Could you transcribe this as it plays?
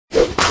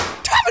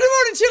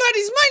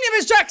name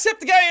is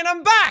Jacksepticeye and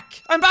I'm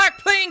back! I'm back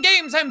playing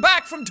games, I'm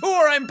back from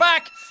tour, I'm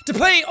back to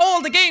play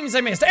all the games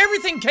I missed.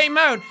 Everything came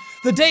out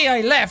the day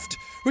I left,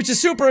 which is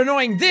super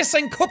annoying. This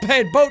and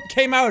Cuphead both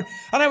came out,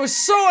 and I was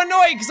so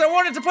annoyed because I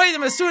wanted to play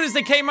them as soon as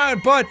they came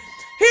out, but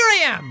here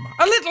I am,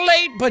 a little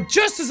late, but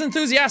just as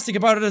enthusiastic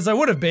about it as I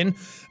would have been.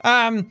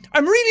 I'm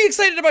really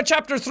excited about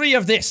Chapter 3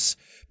 of this,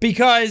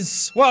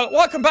 because, well,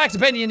 welcome back to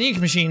Bendy and the Ink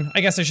Machine,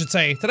 I guess I should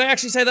say. Did I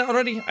actually say that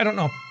already? I don't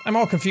know. I'm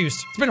all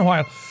confused. It's been a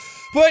while.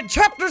 But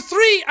Chapter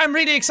 3, I'm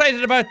really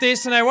excited about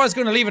this, and I was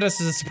going to leave it as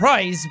a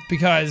surprise,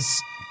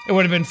 because it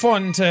would have been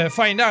fun to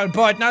find out,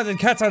 but now that the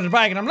cat's out of the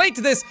bag and I'm late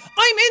to this,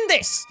 I'm in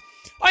this!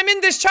 I'm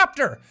in this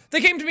chapter! They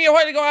came to me a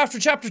while ago after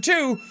Chapter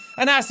 2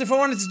 and asked if I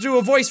wanted to do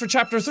a voice for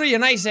Chapter 3,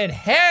 and I said,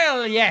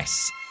 hell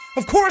yes!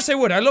 Of course I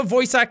would. I love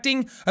voice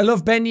acting, I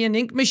love Bendy and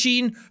Ink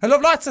Machine, I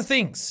love lots of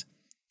things.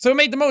 So it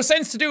made the most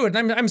sense to do it,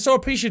 and I'm so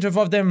appreciative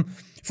of them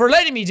for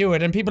letting me do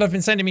it, and people have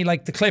been sending me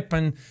like the clip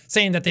and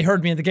saying that they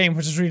heard me in the game,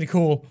 which is really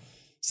cool.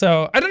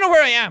 So, I don't know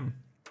where I am.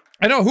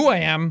 I know who I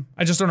am,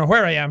 I just don't know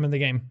where I am in the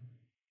game.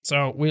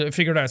 So, we'll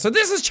figure it out. So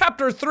this is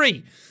Chapter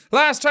 3.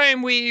 Last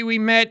time we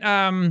met,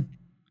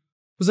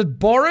 was it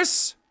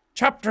Boris?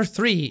 Chapter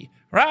 3.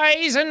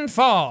 Rise and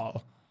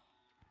Fall.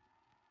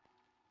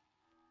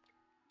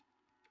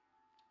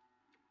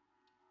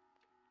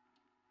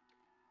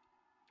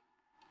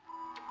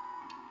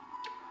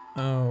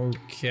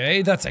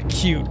 Okay, that's a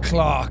cute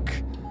clock.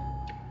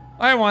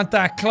 I want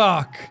that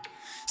clock.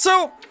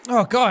 So,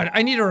 oh god,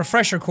 I need a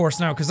refresher course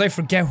now because I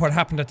forget what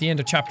happened at the end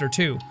of Chapter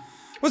 2.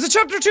 Was it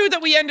Chapter 2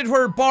 that we ended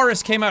where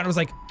Boris came out and was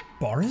like,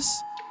 Boris?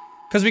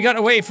 Because we got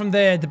away from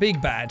the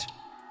big bad.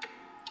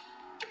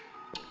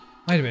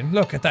 Might have been.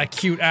 Look at that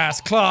cute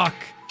ass clock.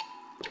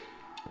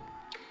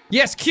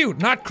 Yes, cute,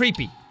 not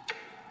creepy.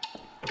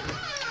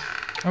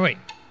 Oh wait.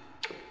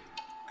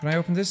 Can I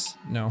open this?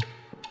 No.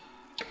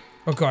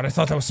 Oh god, I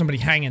thought that was somebody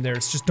hanging there.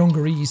 It's just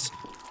dungarees.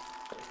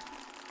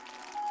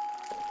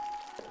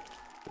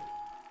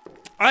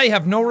 I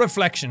have no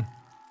reflection.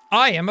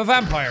 I am a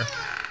vampire.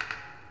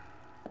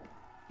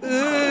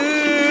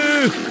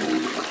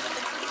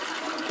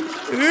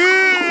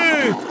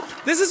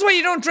 This is why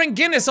you don't drink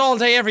Guinness all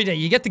day every day.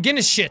 You get the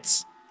Guinness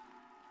shits.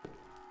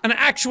 An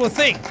actual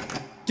thing.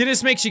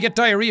 Guinness makes you get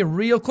diarrhea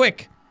real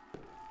quick.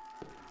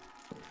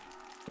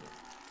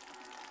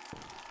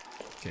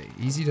 Okay,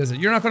 easy does it.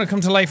 You're not gonna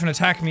come to life and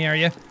attack me, are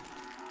you?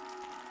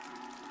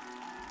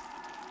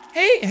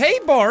 Hey,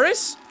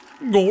 Boris.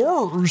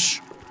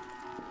 Gorsh.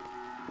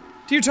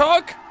 Do you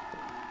talk?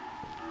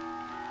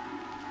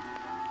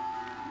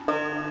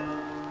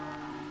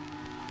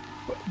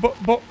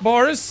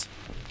 Boris?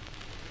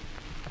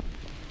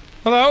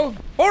 Hello?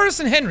 Boris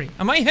and Henry.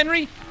 Am I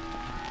Henry?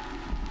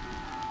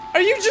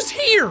 Are you just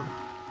here?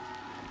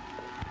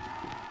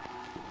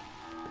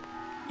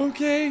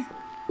 Okay.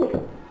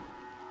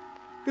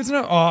 Good to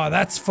know. Oh,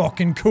 that's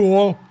fucking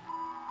cool.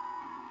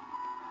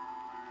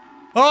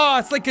 Oh,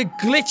 it's like a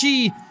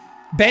glitchy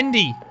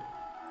Bendy.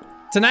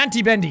 It's an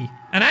anti-Bendy.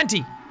 An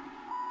anti.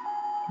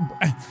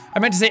 I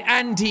meant to say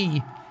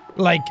anti,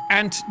 like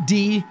Aunt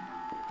D,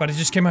 but it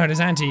just came out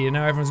as anti, and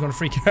now everyone's gonna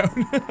freak out.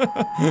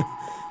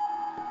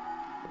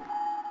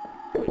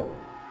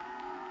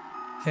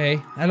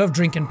 Okay, I love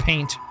drinking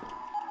paint.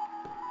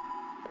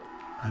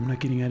 I'm not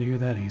getting out of here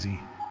that easy.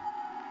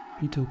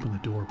 I need to open the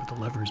door, but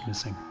the lever is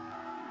missing.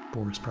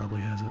 Boris probably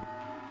has it.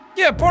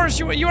 Yeah, Boris,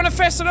 you wanna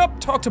fess it up?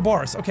 Talk to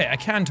Boris. Okay, I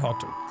can talk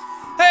to him.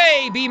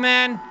 Hey,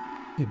 B-man!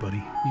 Hey,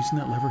 buddy, using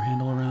that lever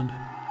handle around?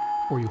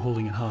 Or are you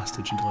holding it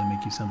hostage until I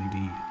make you something to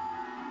eat?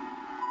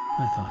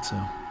 I thought so.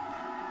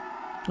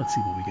 Let's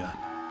see what we got.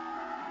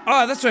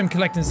 Ah, that's why I'm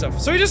collecting stuff.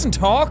 So he doesn't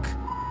talk?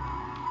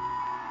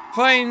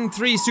 Find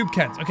 3 soup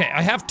cans. Okay,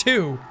 I have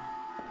 2.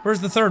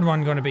 Where's the third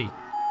one gonna be?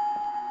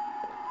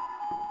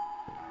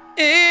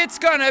 It's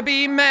gonna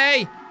be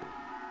May!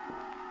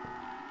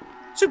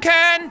 Soup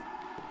can!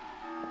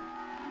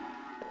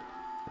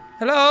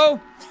 Hello?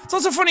 It's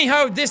also funny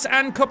how this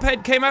and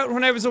Cuphead came out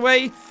when I was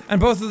away,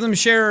 and both of them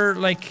share,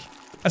 like,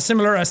 a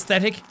similar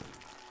aesthetic.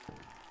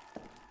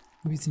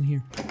 Who's in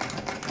here?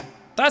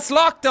 That's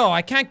locked though,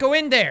 I can't go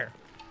in there.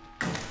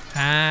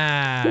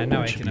 Ah,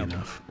 now I can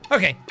open.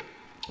 Okay,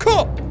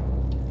 cool.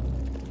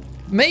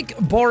 Make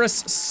Boris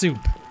soup.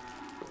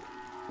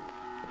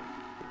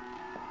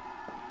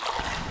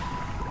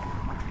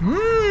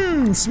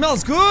 Mmm,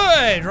 smells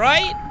good,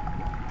 right?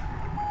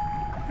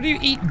 What do you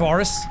eat,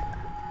 Boris?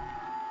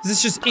 Is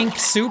this just ink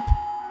soup?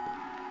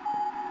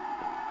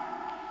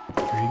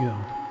 There you go.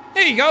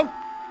 There you go.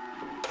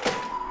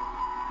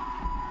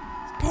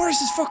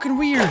 Boris is fucking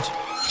weird.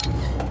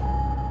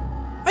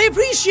 I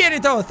appreciate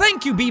it though,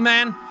 thank you,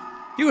 B-man.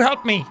 You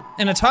helped me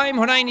in a time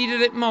when I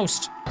needed it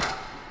most.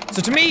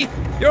 So to me,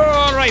 you're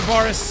alright,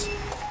 Boris.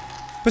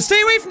 But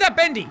stay away from that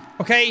Bendy,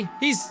 okay?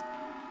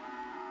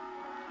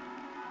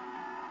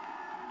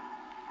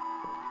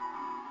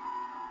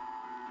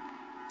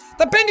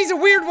 That Bendy's a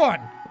weird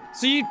one,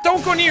 so you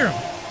don't go near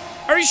him.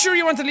 Are you sure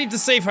you want to leave the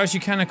safe house?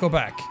 You cannot go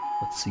back.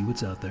 Let's see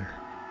what's out there.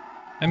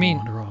 I mean,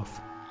 wander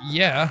off.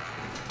 Yeah.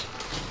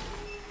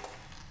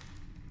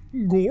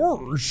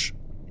 Gorge.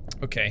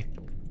 Okay.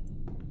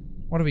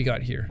 What do we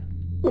got here?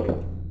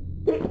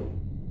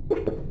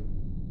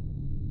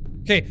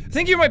 Okay, I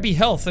think you might be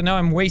health, and now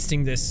I'm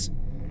wasting this.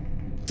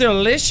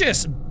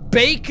 Delicious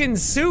bacon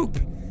soup.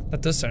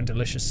 That does sound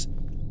delicious.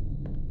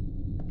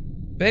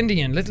 Bendy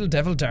and little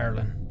devil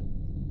darling.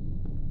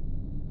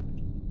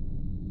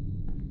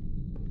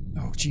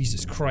 Oh,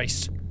 Jesus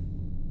Christ.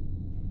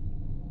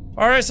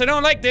 Boris, I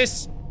don't like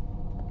this.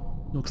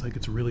 Looks like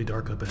it's really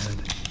dark up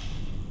ahead.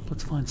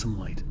 Let's find some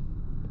light.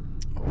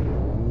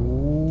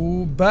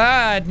 Oh,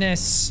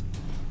 badness.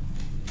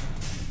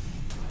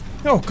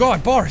 Oh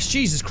God, Boris,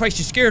 Jesus Christ,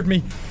 you scared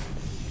me.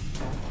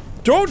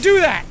 Don't do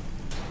that.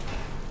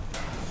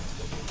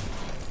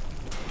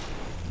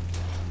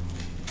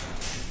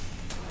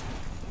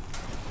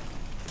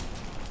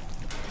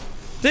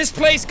 This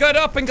place got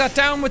up and got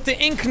down with the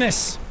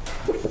inkness.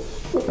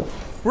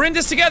 We're in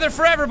this together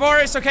forever,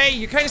 Boris, okay?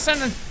 You're kind of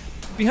standing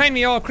behind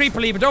me all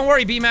creepily, but don't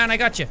worry, B-Man, I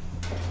got you.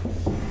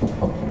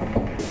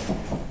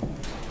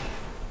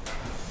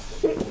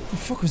 What the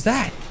fuck was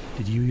that?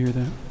 Did you hear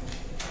that?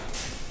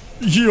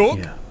 Yuck.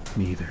 Yeah,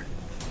 me either.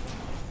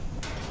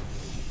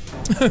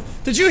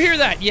 Did you hear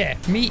that? Yeah,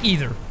 me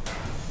either.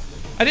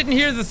 I didn't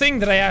hear the thing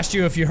that I asked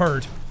you if you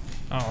heard.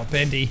 Oh,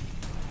 Bendy.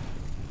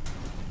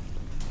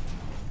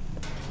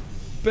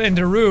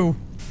 Bendaroo.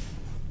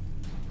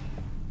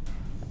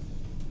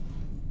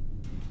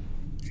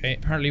 Okay,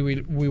 apparently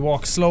we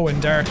walk slow in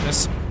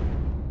darkness.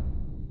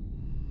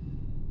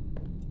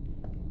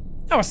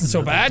 That wasn't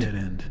so bad. Dead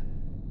end.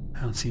 I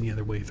don't see any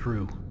other way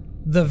through.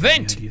 The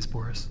vent. Any ideas,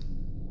 Boris?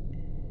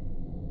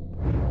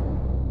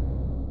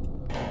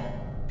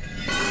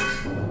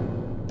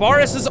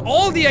 Boris has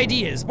all the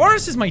ideas.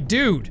 Boris is my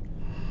dude.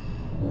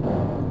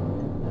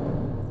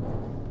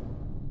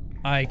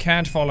 I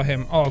can't follow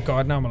him. Oh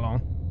God, now I'm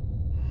alone.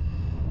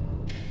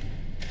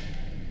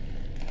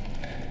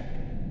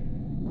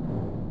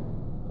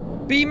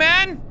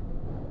 B-Man?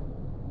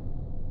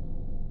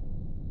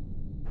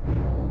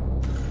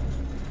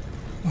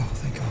 Oh,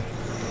 thank God.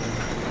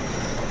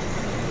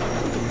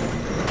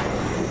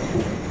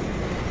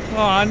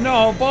 Oh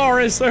no,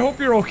 Boris, I hope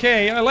you're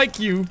okay. I like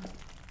you.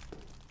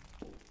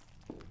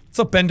 What's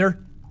up,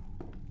 Bender?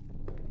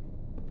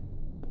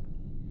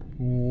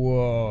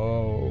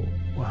 Whoa.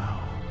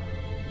 Wow.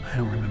 I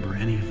don't remember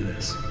any of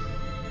this.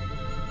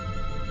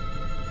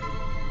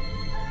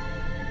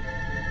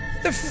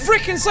 The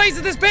frickin' size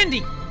of this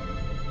Bendy!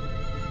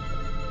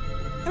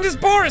 And this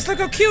Boris, look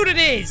how cute it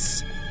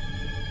is!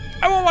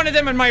 I want one of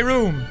them in my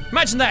room.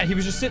 Imagine that, he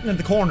was just sitting in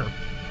the corner.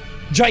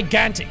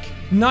 Gigantic.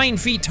 9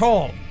 feet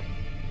tall.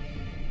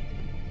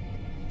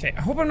 Okay,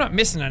 I hope I'm not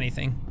missing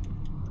anything.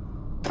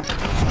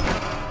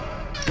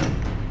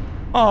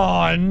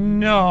 Oh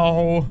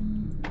no!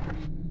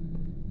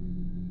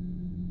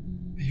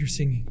 I hear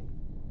singing.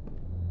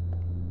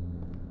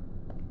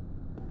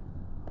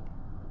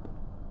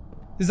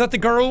 Is that the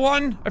girl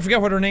one? I forget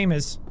what her name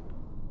is.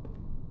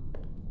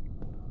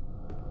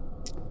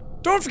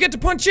 Don't forget to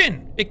punch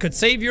in! It could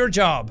save your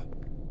job.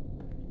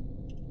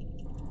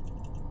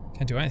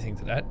 Can't do anything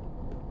to that.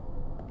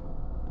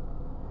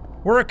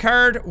 Work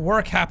hard,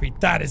 work happy.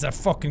 That is a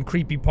fucking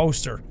creepy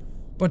poster.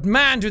 But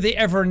man, do they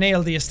ever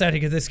nail the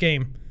aesthetic of this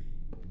game.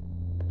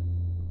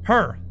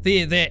 Her,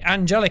 the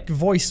angelic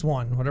voice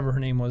one, whatever her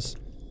name was.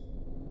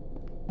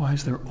 Why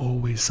is there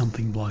always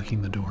something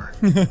blocking the door?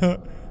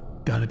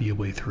 Gotta be a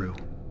way through.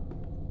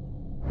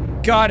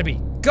 Gotta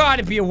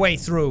be a way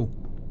through.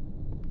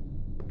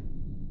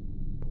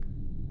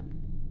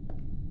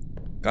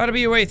 Gotta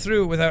be a way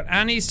through without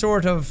any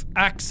sort of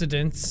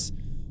accidents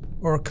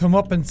or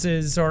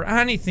comeuppances or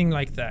anything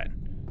like that.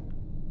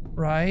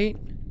 Right?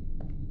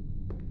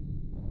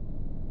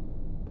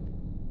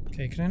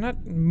 Okay, can I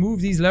not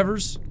move these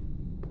levers?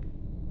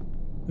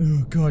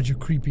 Oh God, you're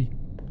creepy.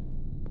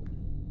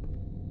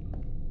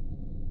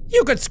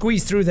 You could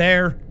squeeze through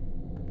there.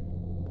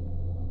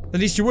 At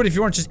least you would if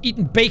you weren't just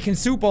eating bacon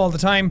soup all the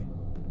time.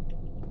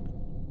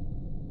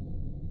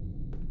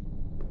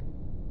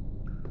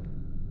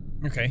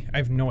 Okay, I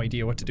have no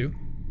idea what to do.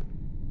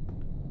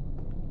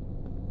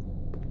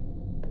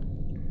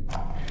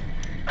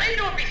 I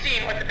don't be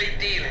seeing what the big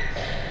deal is.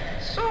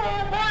 So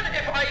what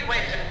if I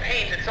went and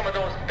painted some of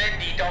those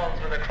bendy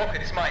dolls with a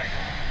crooked smile?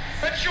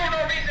 That's sure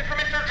no reason for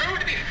Mr. Drew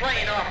to be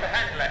flying off the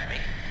handle at me.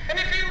 And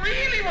if he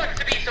really wants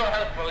to be so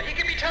helpful, he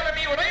could be telling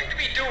me what I'm to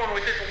be doing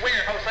with this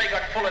warehouse I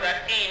got full of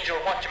that angel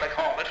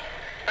whatchamacallit.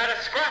 Not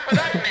a scrap of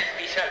that mess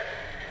myself.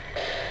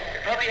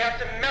 You'd probably have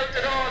to melt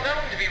it all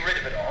down to be rid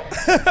of it all.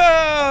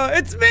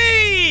 It's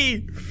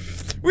me!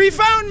 We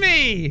found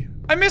me!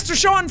 I'm Mr.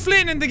 Sean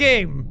Flynn in the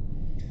game.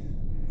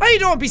 I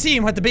don't be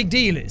seeing what the big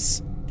deal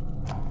is.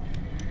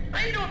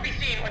 I don't be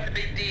seeing what the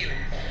big deal is.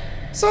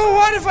 So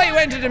what if I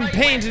went in and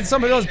painted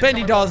some of those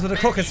bendy dolls with a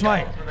crooked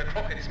smile?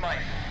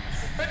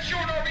 That's sure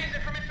no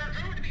reason for Mr.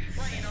 Drew to be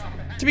flying off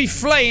the handle. To be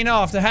flying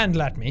off the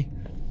handle at me.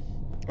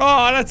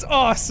 Oh, that's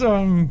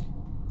awesome.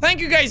 Thank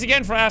you guys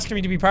again for asking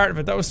me to be part of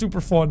it. That was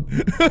super fun.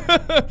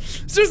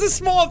 It's just a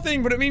small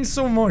thing, but it means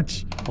so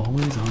much.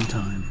 Always on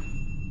time.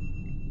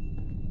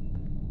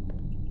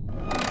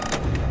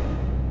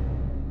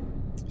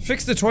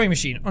 Fix the toy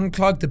machine.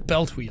 Unclog the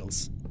belt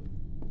wheels.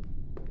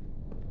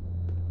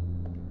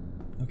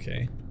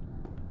 Okay.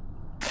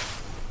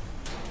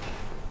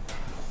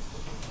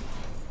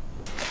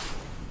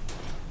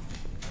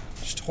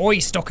 There's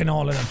toys stuck in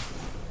all of them.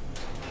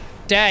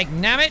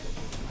 Dagnammit.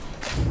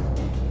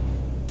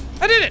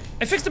 I did it!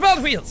 I fixed the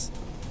belt wheels!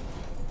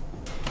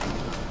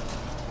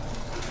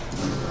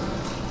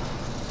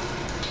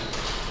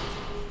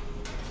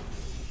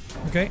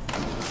 Okay.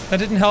 That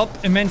didn't help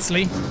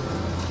immensely.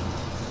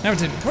 Now it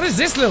did. What is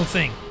this little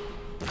thing?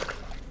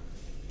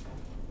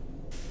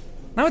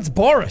 Now it's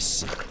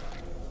Boris.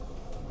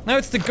 Now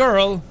it's the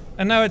girl,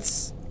 and now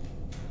it's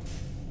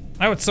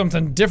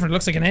something different. It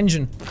looks like an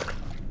engine.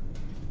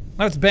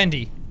 Now it's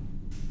Bendy.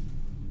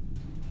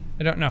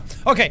 I don't know.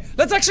 Okay,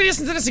 let's actually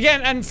listen to this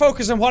again and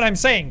focus on what I'm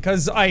saying,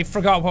 because I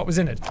forgot what was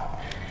in it.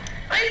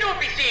 I don't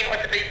be seeing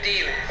what the big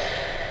deal is.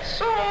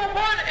 So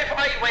what if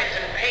I went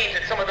and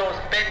painted some of those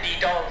Bendy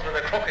dolls with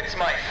a crooked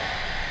smile?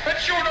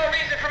 That's sure no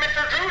reason for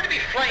Mr. Drew to be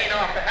flying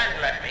off the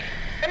handle at me.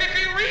 And if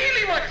he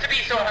really wants to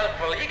be so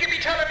helpful, he could be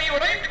telling me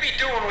what I'm to be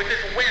doing with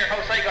this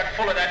warehouse I got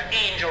full of that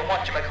angel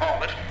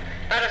whatchamacallit.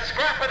 Not a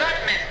scrap of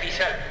that mess be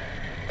selling.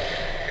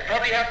 You'd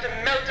probably have to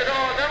melt it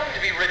all down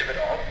to be rid of it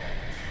all.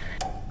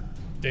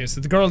 Okay,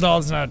 so the girl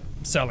doll's not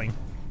selling.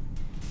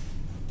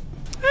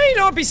 I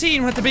don't be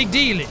seeing what the big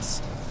deal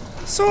is.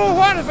 So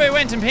what if I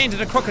went and painted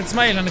a crooked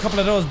smile on a couple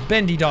of those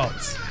Bendy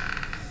dolls?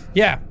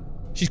 Yeah,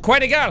 she's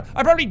quite a gal.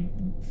 I'm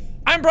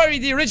probably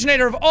the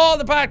originator of all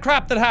the bad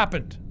crap that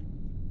happened.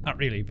 Not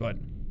really, but...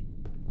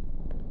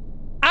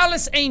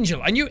 Alice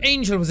Angel. I knew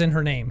Angel was in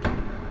her name.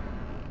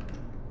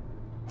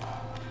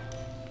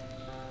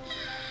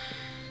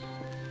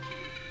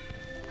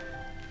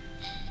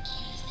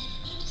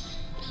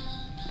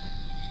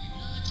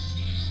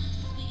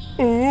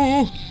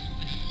 Ooh.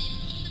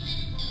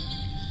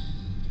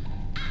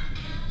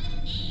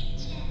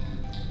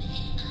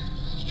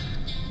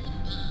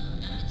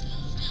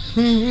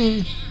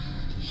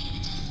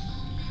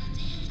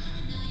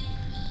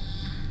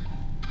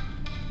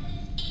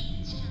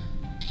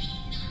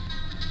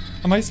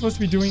 Am I supposed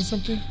to be doing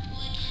something?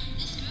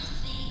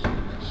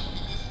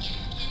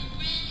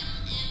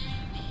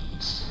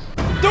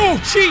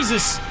 Oh,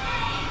 Jesus!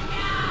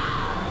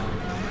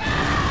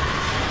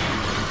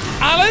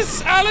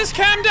 Alice,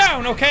 calm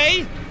down,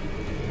 okay?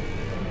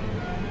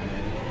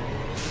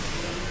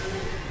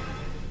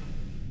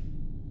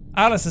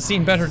 Alice has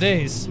seen better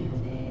days.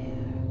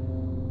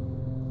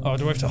 Oh,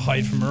 do I have to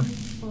hide from her?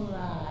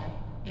 Fly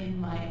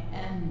in my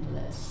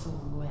endless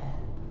web.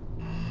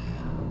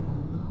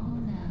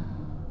 Come now.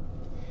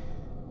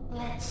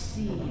 Let's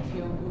see if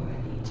you're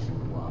worthy to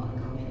walk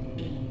with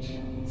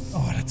angels.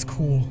 Oh, that's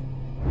cool.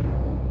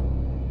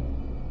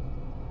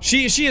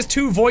 She has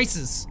two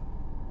voices.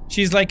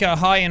 She's like a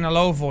high and a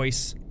low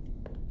voice.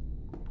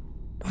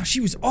 Oh, she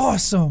was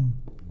awesome.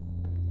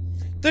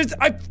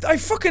 I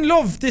fucking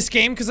love this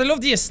game because I love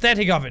the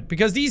aesthetic of it,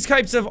 because these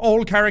types of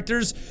old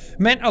characters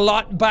meant a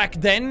lot back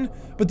then,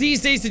 but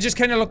these days they just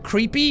kind of look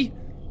creepy.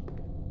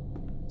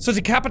 So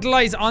to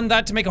capitalize on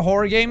that to make a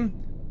horror game,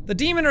 the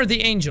demon or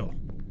the angel?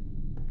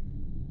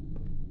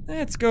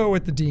 Let's go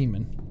with the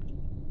demon.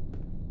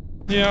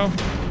 You know,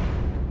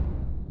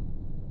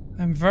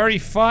 I'm very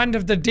fond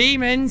of the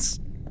demons.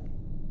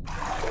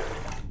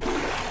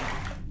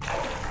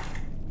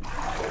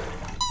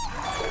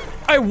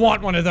 I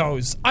want one of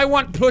those. I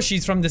want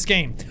plushies from this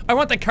game. I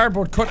want the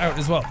cardboard cutout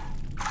as well.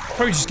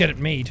 Probably just get it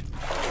made.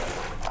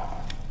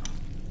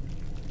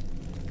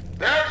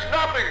 There's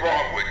nothing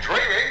wrong with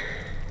dreaming.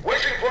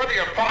 Wishing for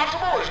the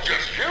impossible is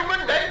just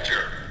human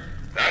nature.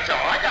 That's how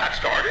I got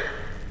started.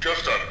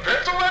 Just a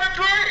pencil and a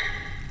dream.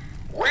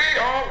 We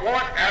all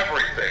want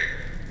everything,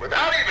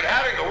 without even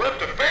having to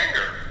lift a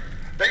finger.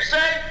 They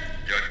say,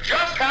 you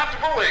just have to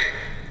believe.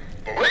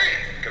 Belief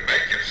can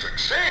make you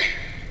succeed.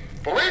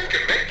 Belief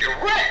can make you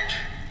rich.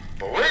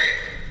 Belief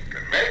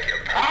can make you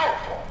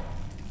powerful.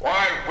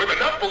 Why, with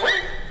enough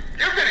belief,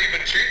 you can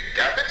even cheat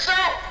death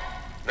itself.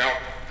 Now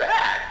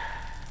that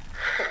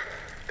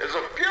is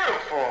a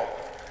beautiful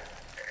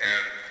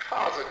and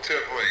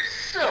positively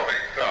silly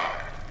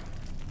thought.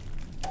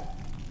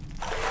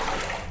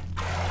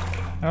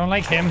 I don't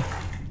like him.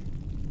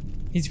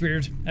 He's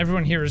weird.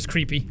 Everyone here is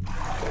creepy.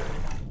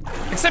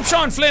 Except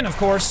Sean Flynn, of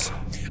course.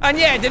 And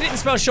yeah, they didn't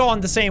spell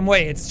Sean the same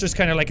way. It's just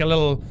kind of like a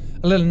little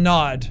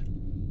nod.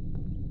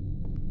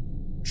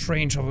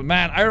 Train trouble.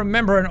 Man, I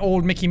remember an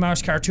old Mickey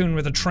Mouse cartoon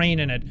with a train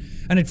in it,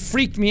 and it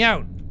freaked me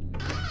out.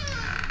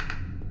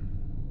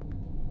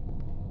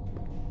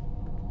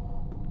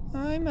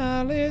 I'm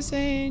Alice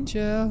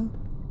Angel.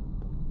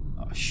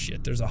 Oh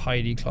shit, there's a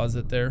hidey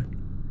closet there.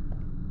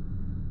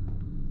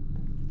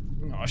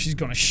 Oh, she's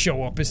gonna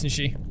show up, isn't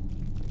she?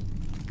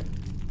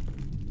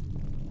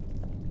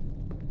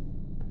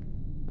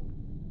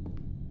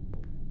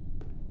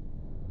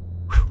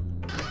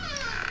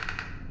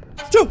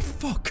 Oh,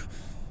 fuck!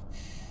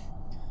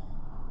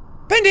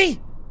 Bendy!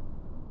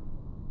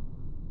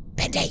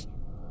 Bendy!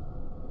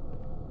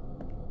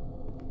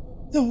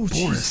 No,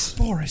 Jesus,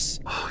 Boris.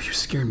 Oh, you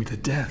scared me to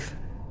death.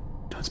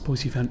 I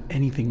suppose you found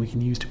anything we can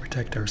use to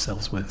protect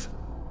ourselves with.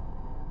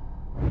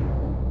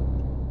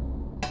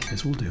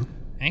 This will do.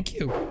 Thank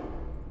you.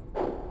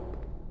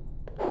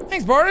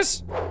 Thanks,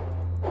 Boris.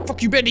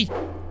 Fuck you, Bendy.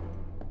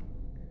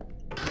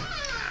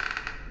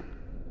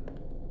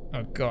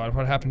 Oh god,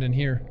 what happened in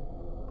here?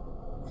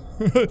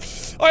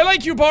 I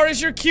like you,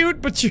 Boris, you're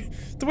cute, but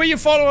the way you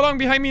follow along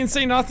behind me and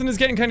say nothing is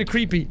getting kind of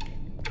creepy.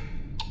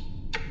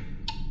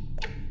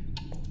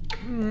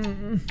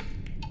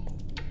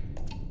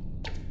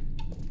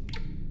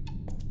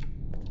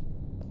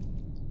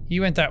 He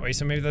went that way,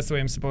 so maybe that's the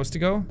way I'm supposed to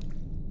go.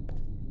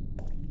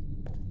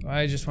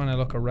 I just want to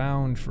look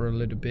around for a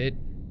little bit.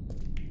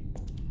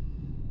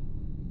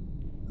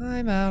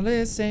 I'm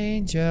Alice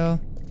Angel.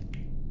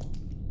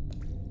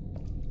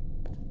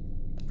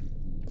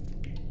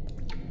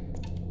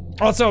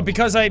 Also,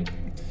 because I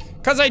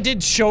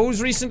did shows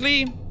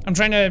recently, I'm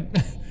trying to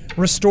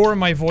restore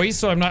my voice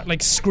so I'm not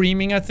like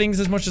screaming at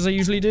things as much as I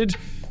usually did.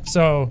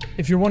 So,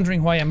 if you're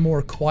wondering why I'm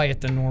more quiet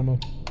than normal.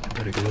 I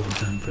better get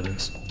overtime for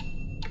this.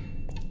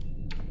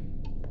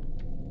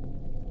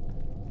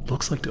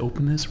 Looks like to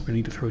open this, we're gonna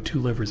need to throw 2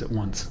 levers at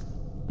once.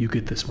 You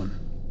get this one.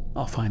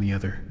 I'll find the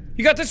other.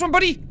 You got this one,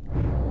 buddy?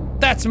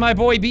 That's my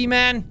boy,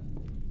 B-Man.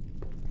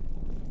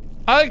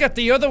 I'll get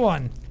the other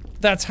one.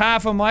 That's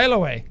half a mile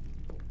away.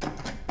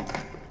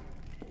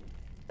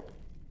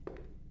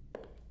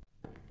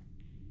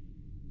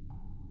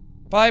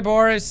 Bye,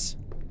 Boris.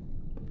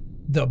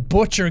 The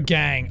Butcher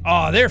Gang.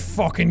 Oh, they're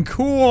fucking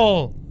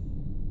cool.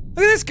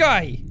 Look at this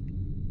guy.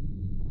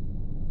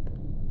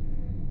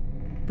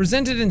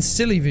 Presented in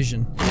silly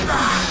vision.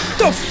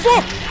 The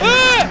fuck?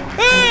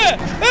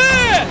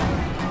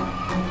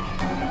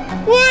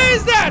 What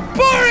is that?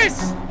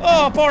 Boris!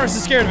 Oh, Boris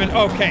is scared of it.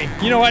 Okay,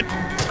 you know what?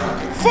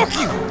 Fuck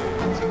you!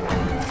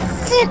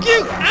 Fuck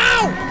you!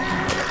 Ow!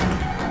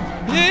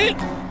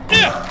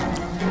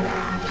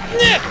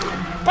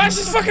 Bash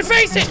his fucking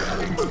face in!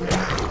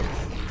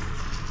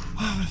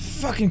 Oh,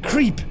 fucking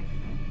creep.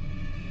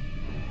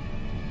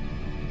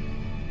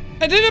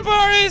 I did it,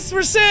 Boris!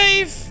 We're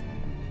safe!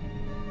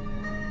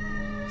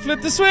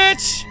 Flip the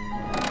switch!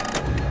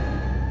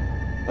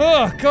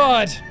 Oh,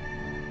 God.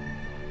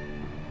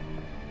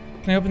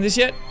 Can I open this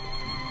yet?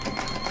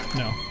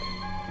 No.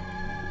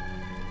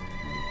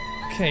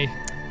 Okay.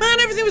 Man,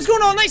 everything was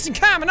going all nice and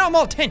calm, and now I'm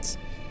all tense.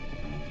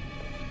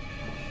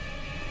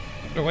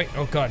 Oh, wait.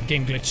 Oh, God.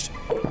 Game glitched.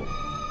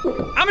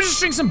 I'm gonna just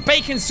drink some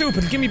bacon soup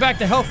and give me back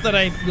the health that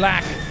I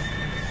lack.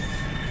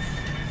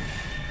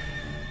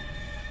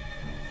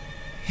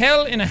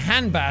 Hell in a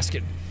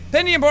handbasket.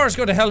 Bendy and Boris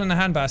go to hell in a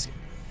handbasket.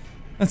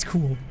 That's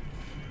cool.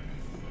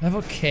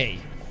 Level K.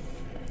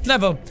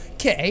 Level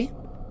K?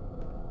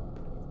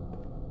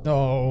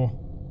 Oh.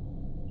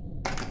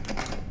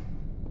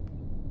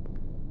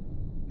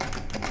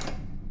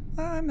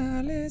 I'm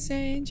Alice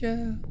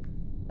Angel.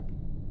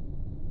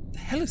 The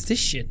hell is this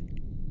shit?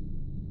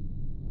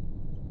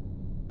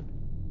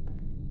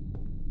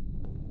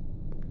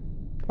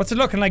 What's it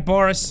looking like,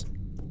 Boris?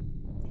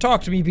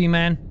 Talk to me,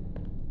 B-Man.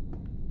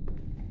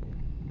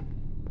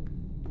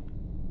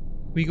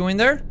 We go in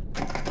there?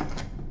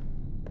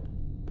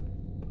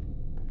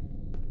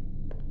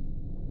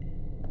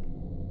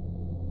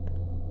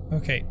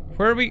 Okay,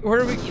 where are we?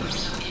 You're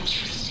so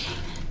interesting.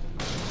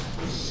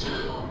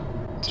 So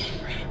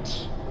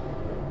different.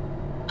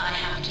 I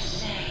have to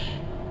say,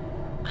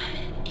 I'm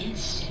an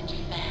instant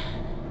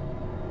fan.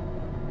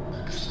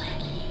 Looks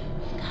like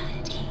you've got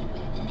a date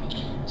with an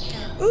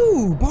angel.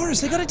 Ooh,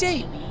 Boris, I got a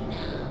date.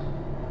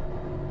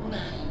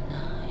 Level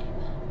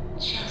 9.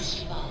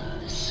 Just follow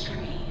the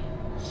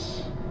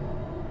screams.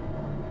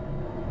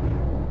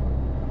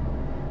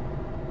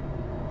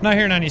 Not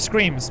hearing any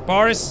screams.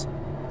 Boris,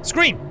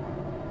 scream!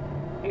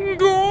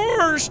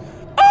 Gosh!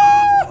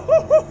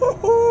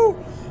 Oh!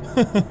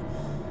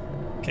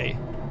 Okay.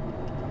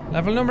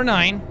 Level number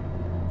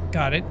 9.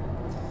 Got it.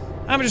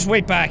 I'm gonna just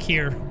wait back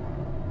here.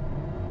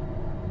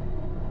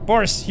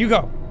 Boris, you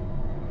go.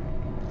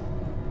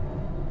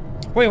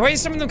 Wait, why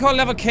is some of them called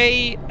level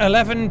K,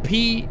 11,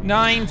 P,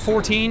 9,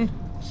 14?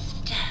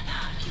 Step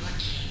out of your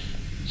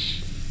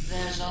cage.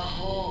 There's a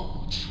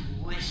whole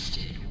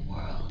twisted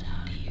world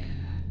out here.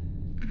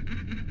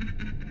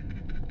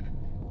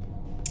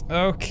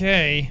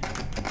 Okay.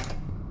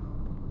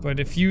 But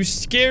if you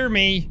scare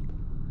me,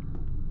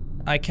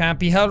 I can't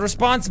be held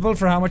responsible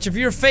for how much of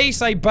your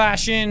face I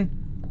bash in.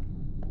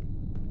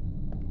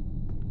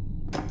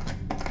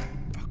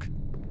 Fuck.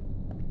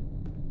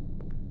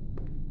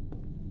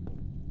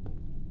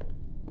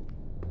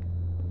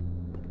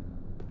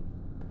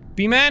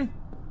 B-Man?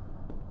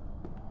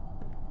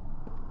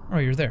 Oh,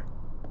 you're there.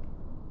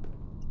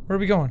 Where are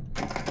we going?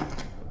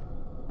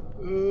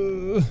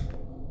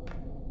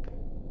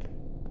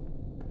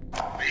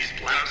 These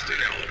blasted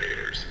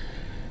elevators.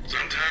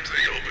 Sometimes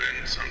they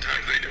open,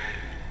 sometimes they don't.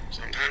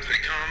 Sometimes they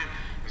come,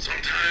 and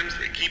sometimes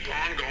they keep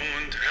on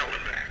going to hell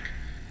and back.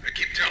 I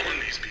keep telling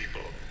these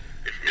people,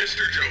 if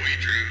Mr. Joey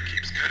Drew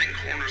keeps cutting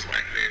corners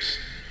like this,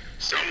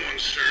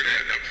 someone's sure to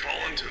end up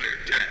falling to their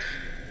death.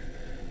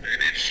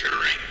 And it sure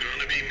ain't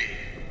gonna be me.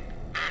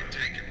 I'm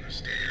taking the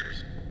stand.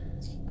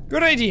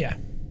 Good idea.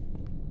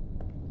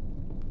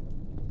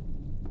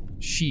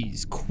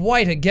 She's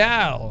quite a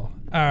gal,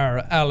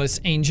 our Alice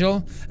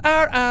Angel.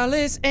 Our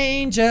Alice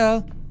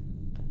Angel.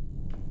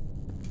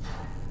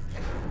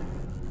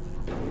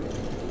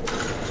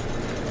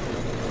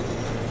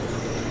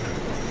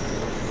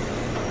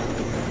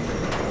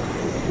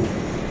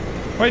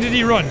 Why did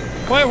he run?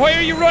 Why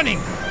are you running?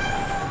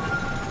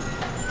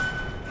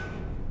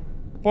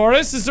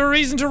 Boris, is there a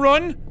reason to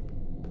run?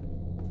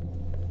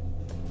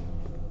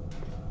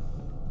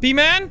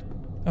 B-Man?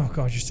 Oh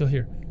god, you're still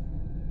here.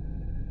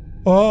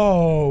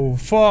 Oh,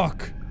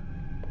 fuck.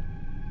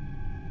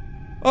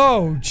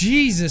 Oh,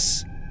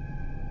 Jesus.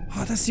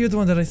 Oh, that's the other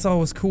one that I thought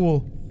was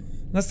cool.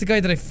 That's the guy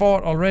that I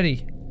fought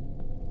already.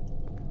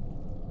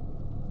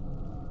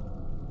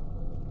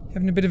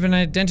 Having a bit of an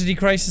identity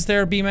crisis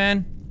there,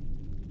 B-Man?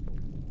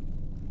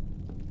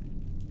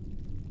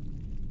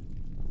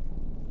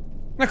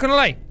 Not gonna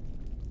lie.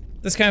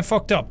 This kind of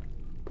fucked up.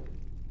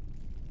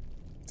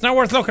 It's not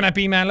worth looking at,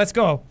 B-Man. Let's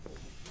go.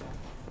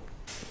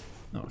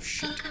 Oh,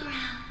 shit. Look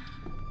around.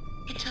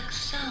 It took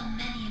so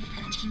many of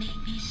them to make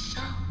me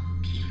so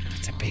beautiful.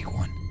 That's a big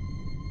one.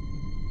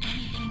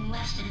 Anything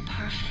less than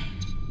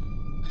perfect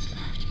was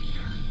left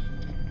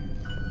behind.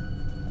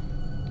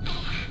 I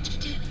had to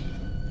do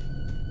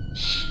it.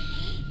 She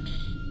made me.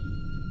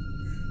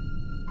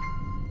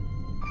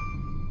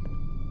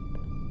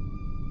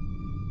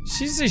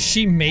 She says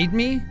she made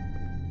me?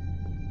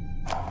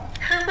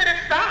 Who would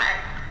have thought?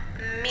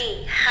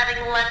 Me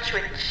having lunch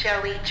with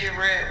Joey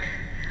Drew.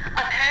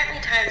 Apparently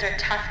times are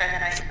tougher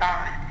than I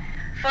thought.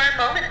 For a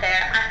moment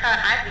there, I thought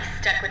I'd be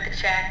stuck with the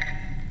chick.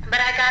 But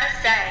I gotta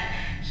say,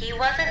 he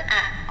wasn't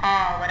at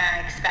all what I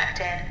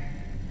expected.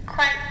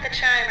 Quite the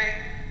charmer.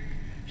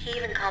 He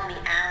even called me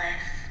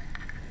Alice.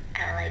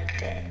 I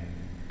liked it.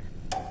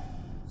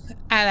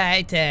 I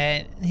liked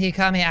it. He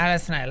called me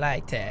Alice and I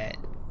liked it.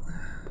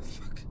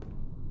 Fuck.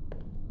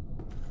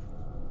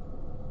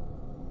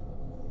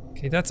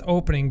 Okay, that's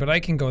opening, but I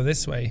can go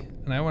this way.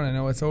 And I want to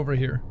know what's over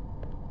here.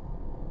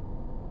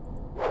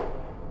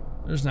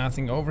 There's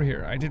nothing over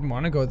here. I didn't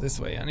want to go this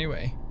way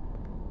anyway.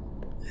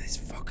 This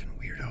fucking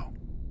weirdo.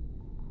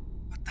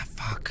 What the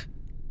fuck?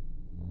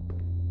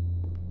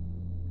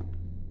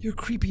 You're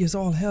creepy as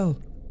all hell.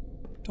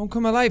 Don't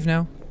come alive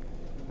now.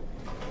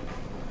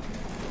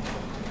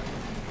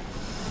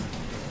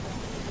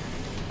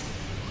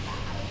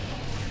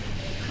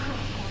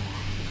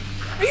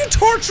 Are you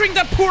torturing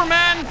that poor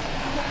man?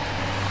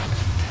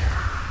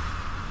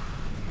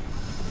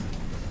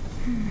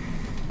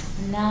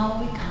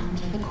 Now we come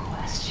to the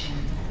question.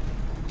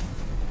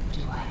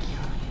 Do I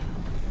kill you?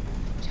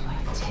 Do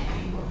I tear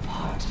you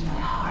apart to my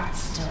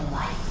heart's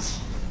delight?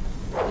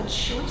 The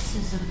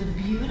choices of the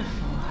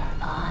beautiful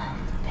are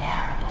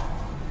unbearable.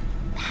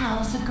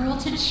 How's a girl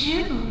to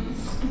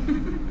choose?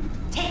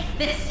 Take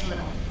this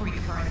little freak,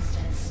 for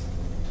instance.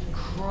 He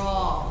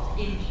crawled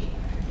in here,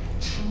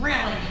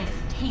 trailing his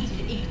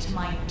tainted ink to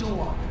my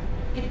door.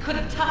 It could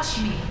have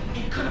touched me.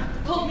 It could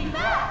have pulled me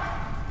back.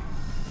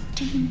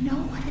 Do you know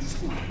what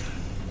it's like?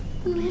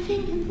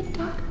 Living in the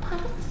dark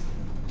puddles?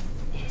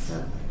 It's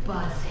a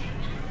buzzing,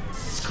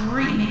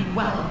 screaming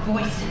well of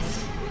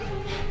voices.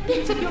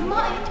 Bits of your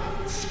mind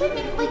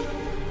swimming like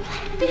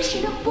fish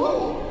in a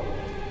bowl.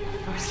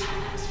 The first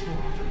time I was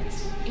born from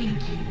its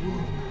inky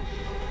womb,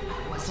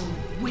 I was a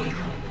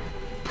wiggling,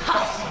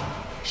 pussing,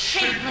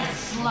 shapeless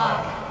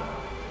slug.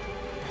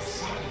 The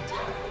second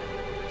time,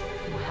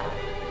 well,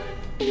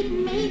 it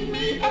made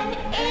me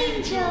an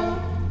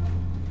angel.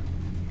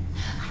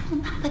 I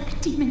will not let the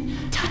demon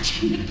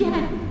touch me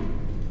again.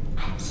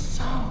 I'm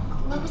so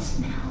close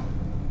now.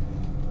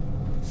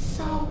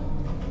 So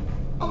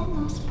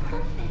almost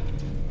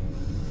perfect.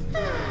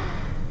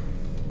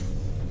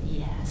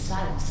 Yes,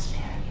 I will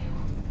spare you.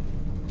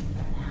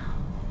 For now.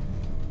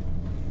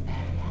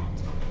 Better yet,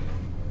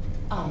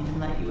 I'll even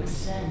let you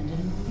ascend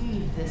and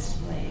leave this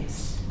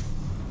place.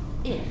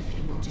 If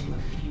you will do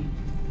a few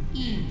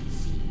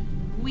easy,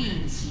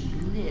 weensy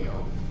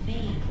little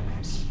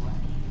favors for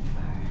me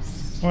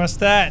first. What's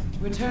that?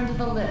 Return to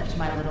the lift,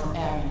 my little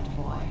errand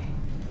boy.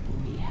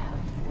 We have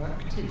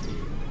work to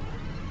do.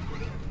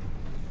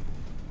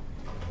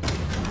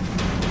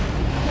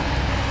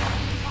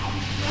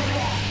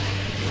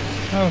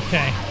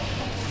 Okay.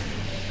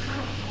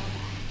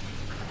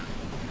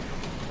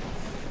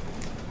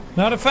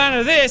 Not a fan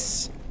of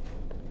this.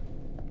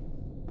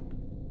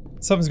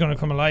 Something's gonna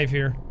come alive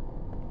here.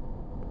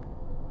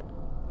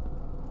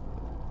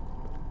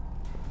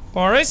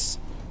 Boris?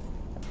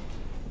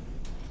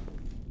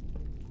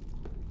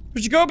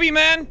 Where'd you go,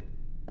 B-Man?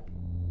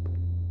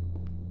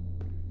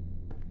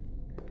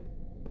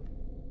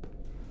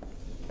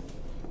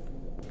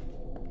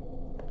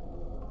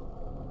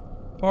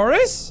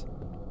 Boris?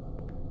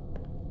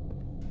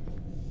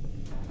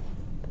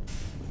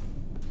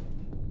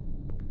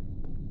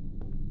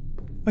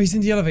 Oh, he's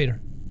in the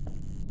elevator.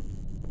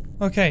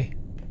 Okay.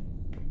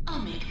 I'll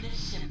make this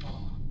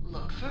simple.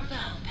 Look for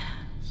valve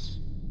panels.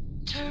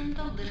 Turn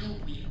the little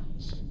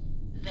wheels.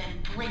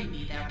 Then bring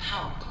me their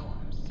power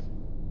cores.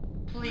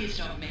 Please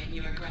don't make me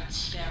regret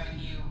sparing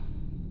you.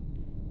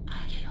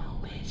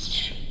 always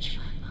change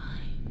my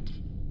mind.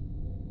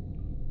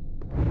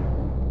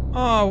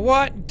 Oh,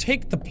 what?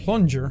 Take the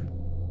plunger.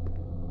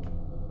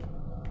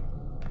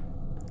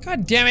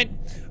 God damn it.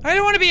 I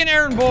don't want to be an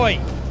errand boy.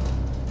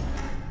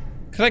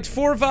 Collect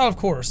 4 valve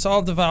cores.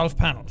 Solve the valve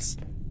panels.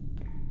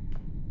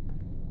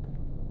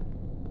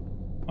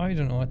 I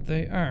don't know what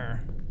they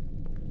are.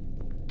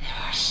 There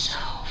are so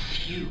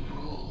few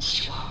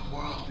rules to our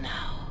world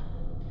now.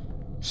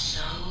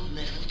 So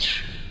little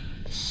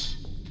truths.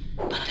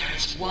 But there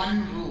is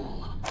one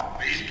rule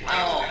we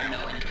all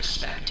know and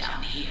respect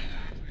down here.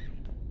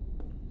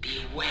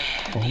 Beware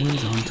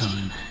Always the on time.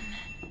 demon.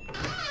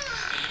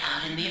 Stay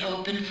out in the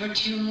open for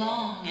too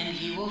long and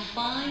he will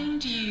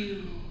find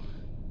you.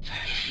 For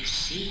if you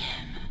see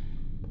him,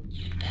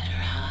 you'd better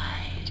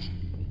hide.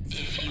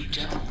 If you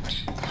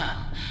don't,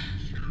 well,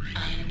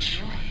 I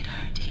enjoyed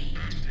our date.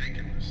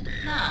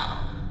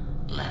 Now,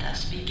 let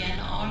us begin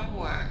our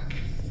work.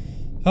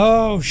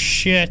 Oh,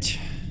 shit.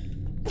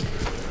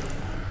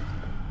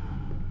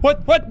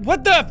 What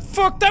the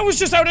fuck? That was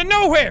just out of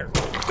nowhere!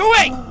 Go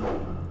away!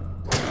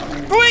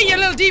 Go away, you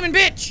little demon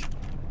bitch!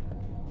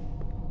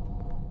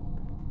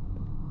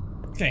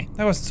 Okay,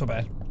 that wasn't so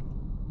bad.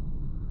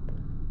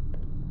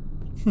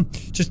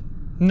 Just,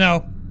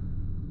 no.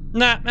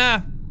 Nah.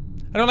 I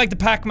don't like the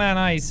Pac-Man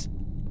eyes.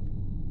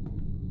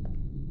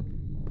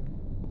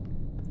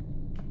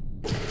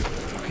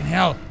 Fucking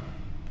hell.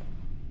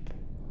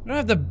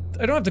 I don't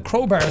have the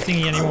crowbar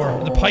thingy anymore,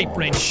 or the pipe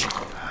wrench.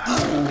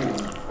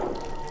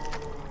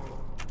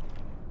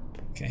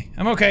 Okay,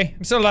 I'm okay.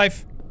 I'm still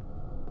alive.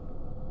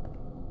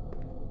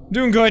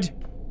 Doing good.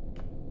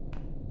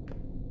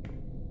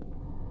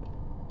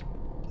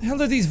 The hell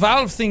do these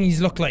valve thingies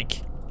look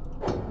like?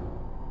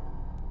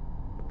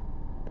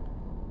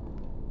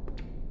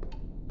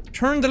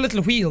 Turn the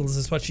little wheels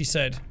is what she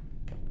said.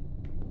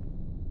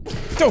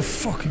 Oh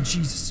fucking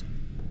Jesus.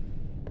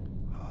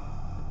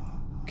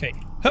 Okay,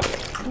 hup.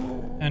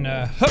 And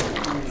hup.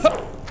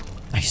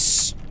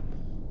 Nice.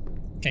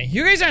 Okay,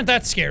 you guys aren't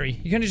that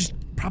scary. You kind of just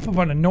pop up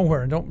out of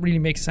nowhere and don't really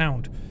make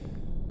sound.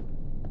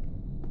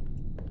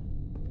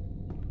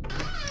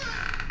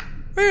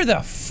 Where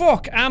the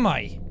fuck am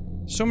I?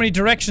 So many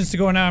directions to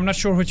go now, I'm not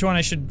sure which one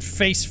I should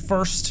face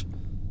first.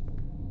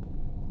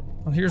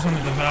 Well, here's one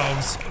of the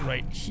valves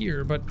right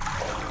here, but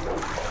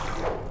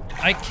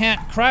I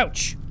can't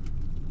crouch.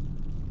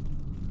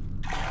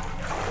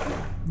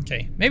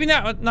 Okay, maybe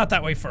not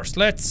that way first.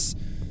 Let's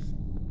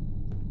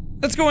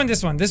go in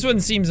this one. This one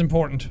seems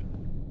important.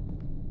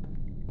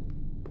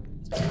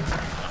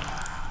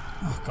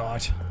 Oh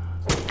god.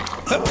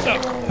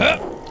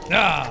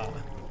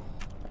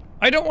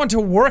 I don't want to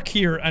work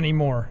here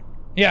anymore.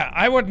 Yeah,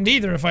 I wouldn't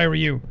either if I were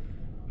you.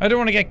 I don't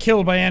want to get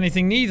killed by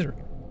anything neither.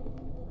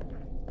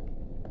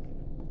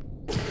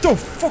 Oh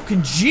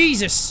fucking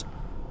Jesus!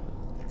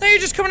 Now you're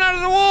just coming out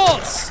of the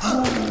walls!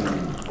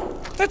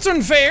 That's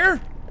unfair!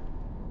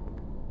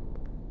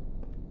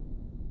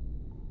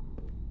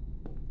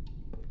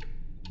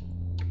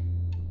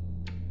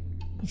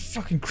 You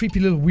fucking creepy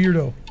little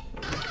weirdo.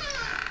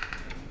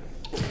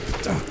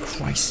 Oh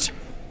Christ.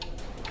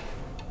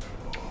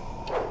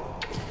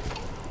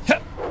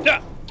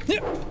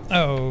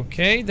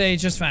 Okay, they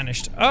just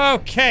vanished.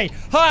 Okay,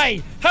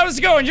 hi! How's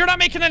it going? You're not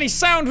making any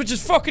sound, which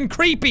is fucking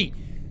creepy!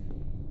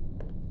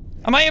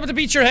 Am I able to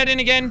beat your head in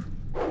again?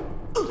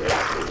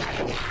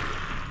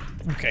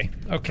 Okay.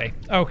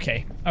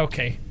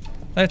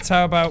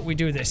 How about we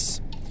do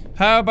this?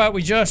 How about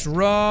we just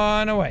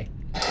run away?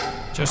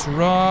 Just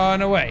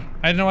run away.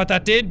 I don't know what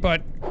that did,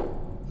 but...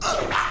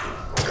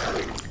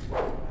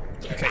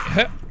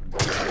 Okay,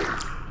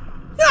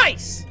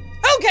 Nice!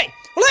 Okay!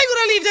 Well, I'm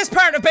gonna leave this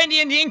part of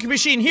Bendy and the Ink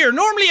Machine here.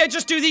 Normally I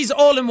just do these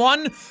all in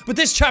one, but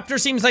this chapter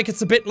seems like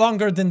it's a bit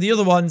longer than the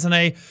other ones, and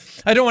I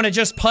don't want to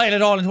just pile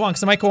it all into one,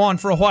 because it might go on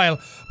for a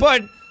while.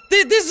 But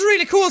this is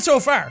really cool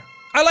so far.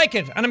 I like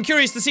it, and I'm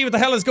curious to see what the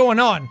hell is going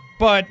on.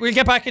 But we'll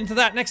get back into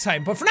that next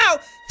time. But for now,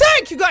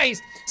 thank you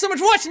guys so much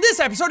for watching this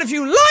episode. If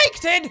you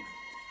liked it,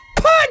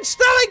 punch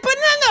the like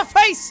button in the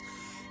face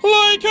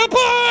like a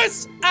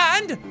boss!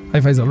 And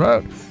high fives all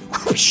around.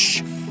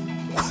 Whoosh!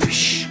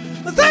 Whoosh!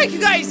 Well, thank you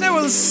guys, and I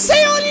will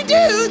see all you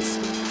dudes!